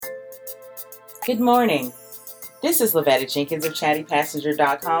Good morning. This is Lavetta Jenkins of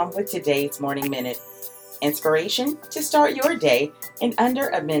ChattyPassenger.com with today's Morning Minute. Inspiration to start your day in under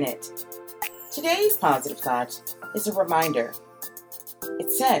a minute. Today's positive thought is a reminder.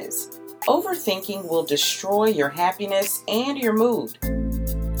 It says, overthinking will destroy your happiness and your mood.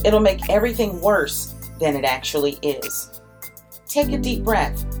 It'll make everything worse than it actually is. Take a deep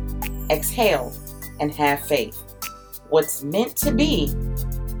breath, exhale, and have faith. What's meant to be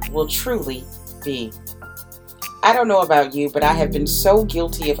will truly be. I don't know about you, but I have been so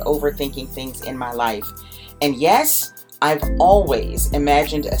guilty of overthinking things in my life. And yes, I've always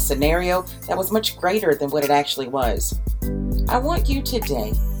imagined a scenario that was much greater than what it actually was. I want you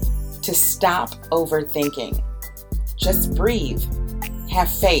today to stop overthinking. Just breathe.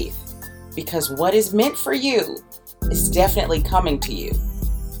 Have faith. Because what is meant for you is definitely coming to you.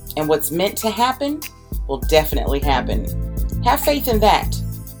 And what's meant to happen will definitely happen. Have faith in that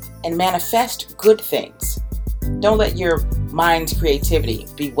and manifest good things. Don't let your mind's creativity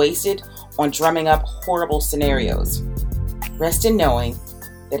be wasted on drumming up horrible scenarios. Rest in knowing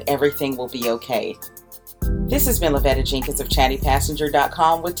that everything will be okay. This has been Lavetta Jenkins of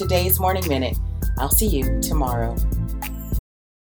ChattyPassenger.com with today's Morning Minute. I'll see you tomorrow.